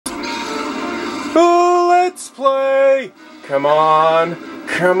Let's play! Come on,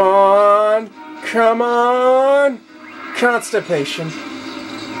 come on, come on! Constipation.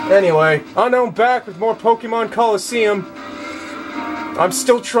 Anyway, I'm back with more Pokemon Colosseum. I'm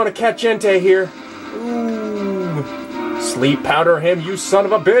still trying to catch Entei here. Ooh. Sleep powder him, you son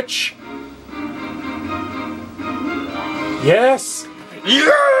of a bitch! Yes!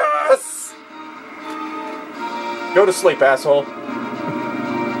 Yes! Go to sleep, asshole.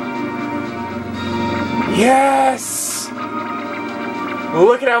 Yes!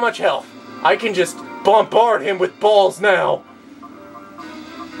 Look at how much health. I can just bombard him with balls now.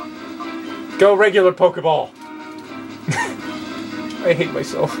 Go regular Pokeball. I hate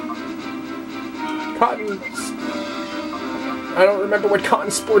myself. Cotton... I don't remember what Cotton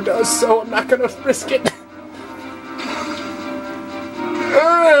Spore does, so I'm not gonna risk it.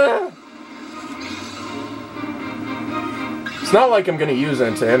 It's not like I'm gonna use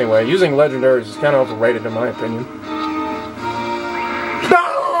Entei anyway. Using legendaries is kind of overrated in my opinion. No!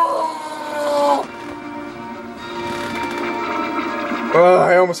 Oh,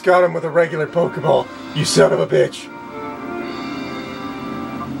 I almost got him with a regular Pokeball. You son of a bitch.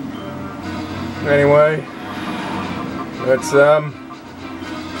 Anyway, let's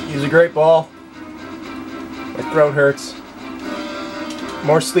use a Great Ball. My throat hurts.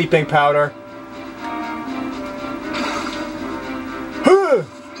 More sleeping powder.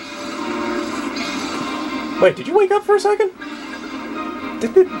 Wait, did you wake up for a second?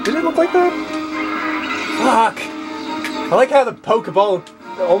 Did it look like that? Fuck! I like how the Pokeball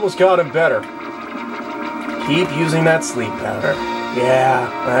almost got him better. Keep using that sleep powder. Yeah,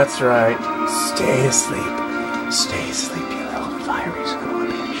 that's right. Stay asleep. Stay asleep, you little fiery son of a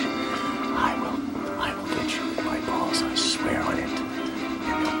bitch. I will get you with my balls, I swear on it. And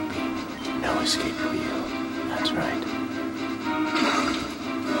there'll be no escape for you. That's right.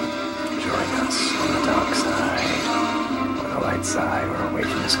 Join us on the dark side, on the light side, or away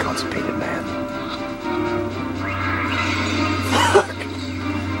from this constipated man. Fuck!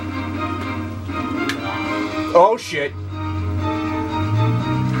 Oh shit.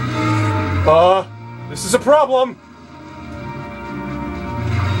 This is a problem.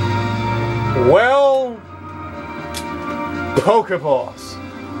 Well, Pokeballs.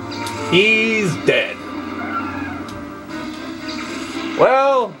 He's dead.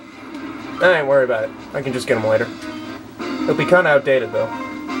 Well, I ain't worried about it. I can just get him later. He'll be kinda outdated, though.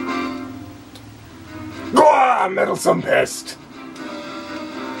 Gah! Meddlesome pest!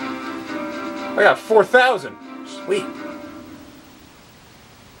 I got 4,000! Sweet.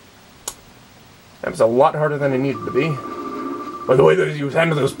 That was a lot harder than it needed to be. By the way that you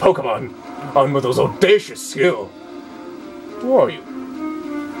handle those Pokemon, on with those audacious skill. Who are you?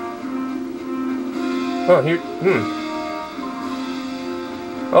 Oh, here,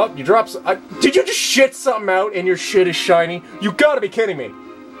 Oh, you dropped did you just shit something out and your shit is shiny? You gotta be kidding me!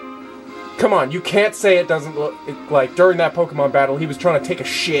 Come on, you can't say it doesn't look like during that Pokemon battle he was trying to take a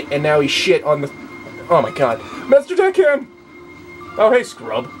shit and now he shit on the... Oh my god. Master Deckham! Oh, hey,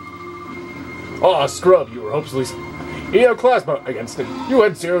 Scrub. Aw, Scrub, you were hopelessly... You know, Plasma against him. You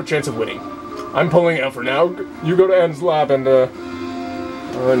had 0 chance of winning. I'm pulling out for now. You go to Ann's lab and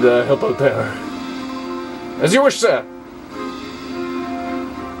help out there. As you wish, sir.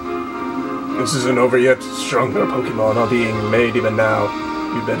 This isn't over yet. Stronger Pokemon are being made even now.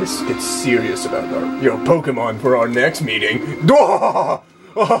 You better get serious about your Pokemon for our next meeting.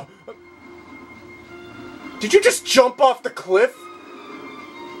 Did you just jump off the cliff?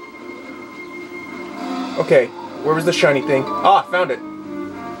 Okay, where was the shiny thing? Ah, I found it.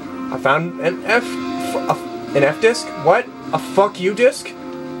 I found an F disc? What? A fuck you disc?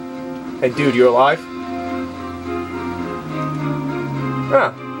 Hey dude, you alive?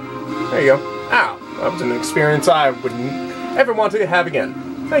 Ah, there you go. Ow, that was an experience I wouldn't ever want to have again.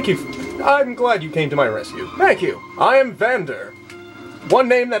 Thank you. I'm glad you came to my rescue. Thank you. I am Vander. One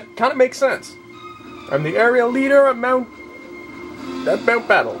name that kind of makes sense. I'm the area leader at Mount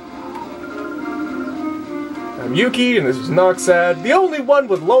Battle. I'm Yuki, and this is Noxad, the only one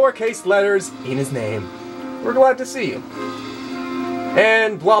with lowercase letters in his name. We're glad to see you.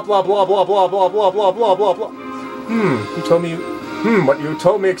 And blah blah blah blah blah blah blah blah blah blah blah. You told me what you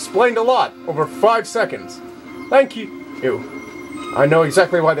told me explained a lot over 5 seconds. Thank you. I know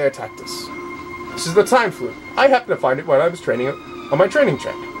exactly why they attacked us. This is the Time Flute. I happened to find it when I was training on my training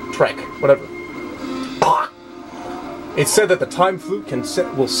trek, whatever. It said that the Time Flute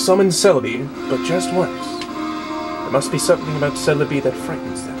will summon Celebi, but just once. There must be something about Celebi that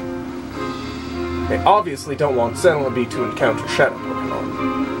frightens them. They obviously don't want Celebi to encounter Shadow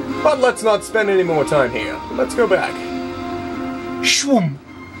Pokemon. But let's not spend any more time here. Let's go back. Shwoom!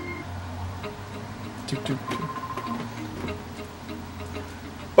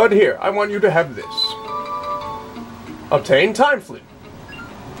 But here, I want you to have this. Obtain Time Flute.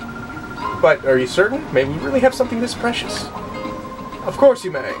 But are you certain? May we really have something this precious? Of course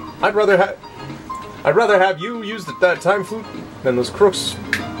you may. I'd rather have you use that Time Flute than those crooks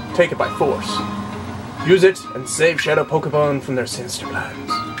take it by force. Use it and save Shadow Pokemon from their sinister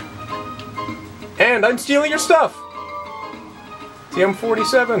plans. And I'm stealing your stuff!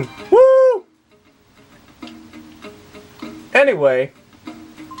 TM47. Woo! Anyway,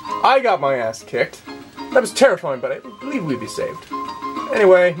 I got my ass kicked. That was terrifying, but I believe we'd be saved.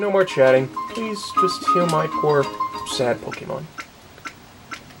 Anyway, no more chatting. Please just heal my poor, sad Pokemon.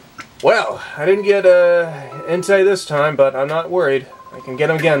 Well, I didn't get Entei this time, but I'm not worried. I can get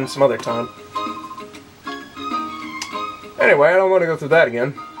him again some other time. Anyway, I don't want to go through that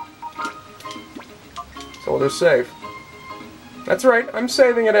again. So we'll just save. That's right, I'm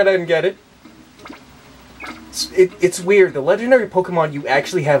saving it and I didn't get it. It's weird. The legendary Pokemon you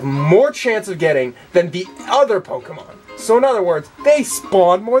actually have more chance of getting than the other Pokemon. So in other words, they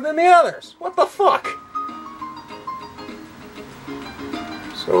spawn more than the others. What the fuck?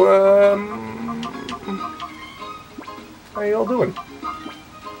 So, how y'all doing?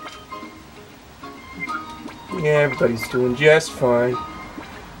 Yeah, everybody's doing just fine.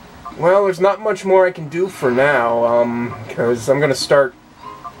 Well, there's not much more I can do for now, because I'm gonna start,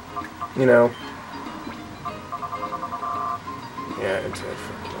 you know... Yeah, it's a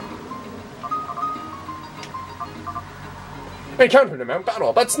encountered a Mount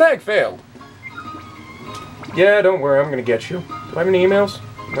Battle, but Snag failed! Yeah, don't worry, I'm gonna get you. Do I have any emails?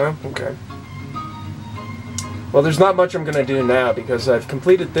 No? Okay. Well, there's not much I'm gonna do now, because I've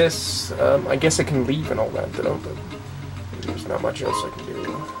completed this. I guess I can leave and all that, though, but there's not much else I can do.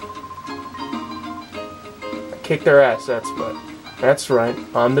 I kicked their assets, but that's right,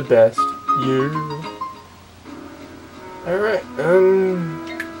 I'm the best. Yeah. Alright,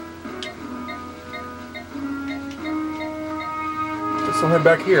 guess I'll head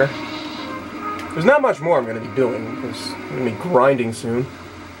back here. There's not much more I'm going to be doing, because I'm going to be grinding soon.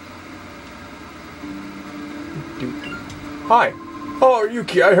 Hi. Oh,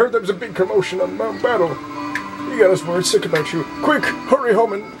 Yuki, I heard there was a big commotion on Mount Battle. You got us worried sick about you. Quick, hurry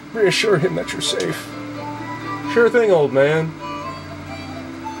home and reassure him that you're safe. Sure thing, old man.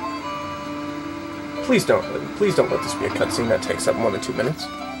 Please don't let this be a cutscene that takes up more than 2 minutes.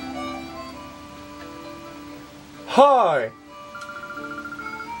 Hi!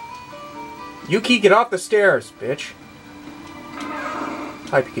 Yuki, get off the stairs, bitch.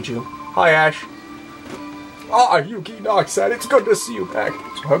 Hi, Pikachu. Hi, Ash. Ah, Yuki Noxad, it's good to see you back.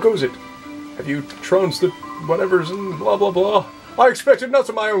 So how goes it? Have you trounced the whatevers and blah blah blah? I expected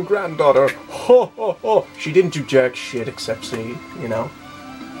nothing of my own granddaughter. Ho ho ho! She didn't do jack shit except say, you know,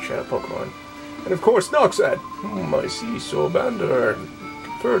 Shadow Pokemon. And of course, Noxad. I see, so Bander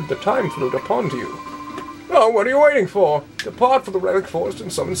conferred the Time Flute upon you. Oh, what are you waiting for? Depart for the Relic Forest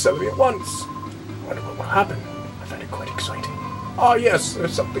and summon 70 at once. I wonder what will happen. I find it quite exciting. Ah, yes,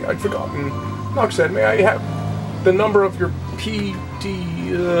 there's something I'd forgotten. Noxad, may I have the number of your PD,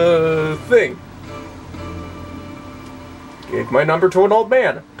 thing? Gave my number to an old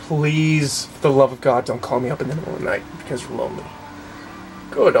man. Please, for the love of God, don't call me up in the middle of the night because you're lonely.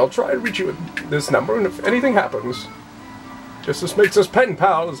 Good, I'll try to reach you with this number, and if anything happens, just this makes us pen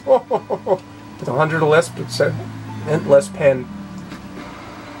pals. Oh, ho, ho, ho. With 100 less percent and less pen.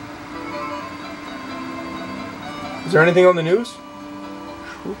 Is there anything on the news?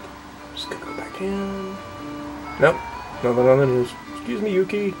 Whoop. Just gonna go back in. Nope, nothing on the news. Excuse me,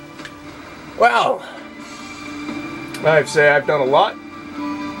 Yuki. Well, I'd say I've done a lot.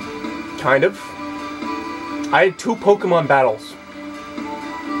 Kind of. I had 2 Pokemon battles.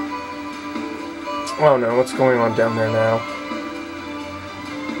 Oh no, what's going on down there now?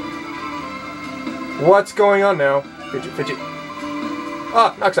 What's going on now? Fidget, fidget.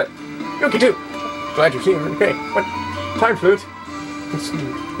 Ah, Noxide. Yuki too. Glad you're seeing her. Okay, what? Time Flute. It's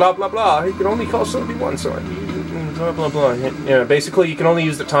blah blah blah. You can only call somebody once, so blah blah blah. Yeah, basically you can only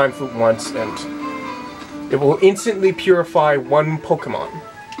use the Time Flute once, and it will instantly purify 1 Pokemon.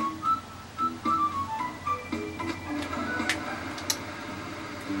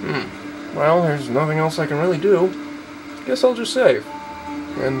 Well, there's nothing else I can really do. Guess I'll just save.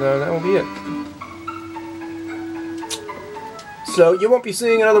 And that will be it. So, you won't be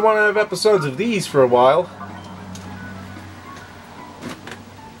seeing another one of episodes of these for a while.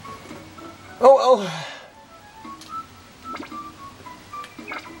 Oh well.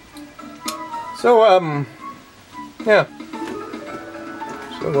 So, yeah.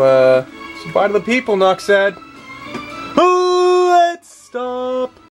 So, bye to the people, Noxad. Let's stop.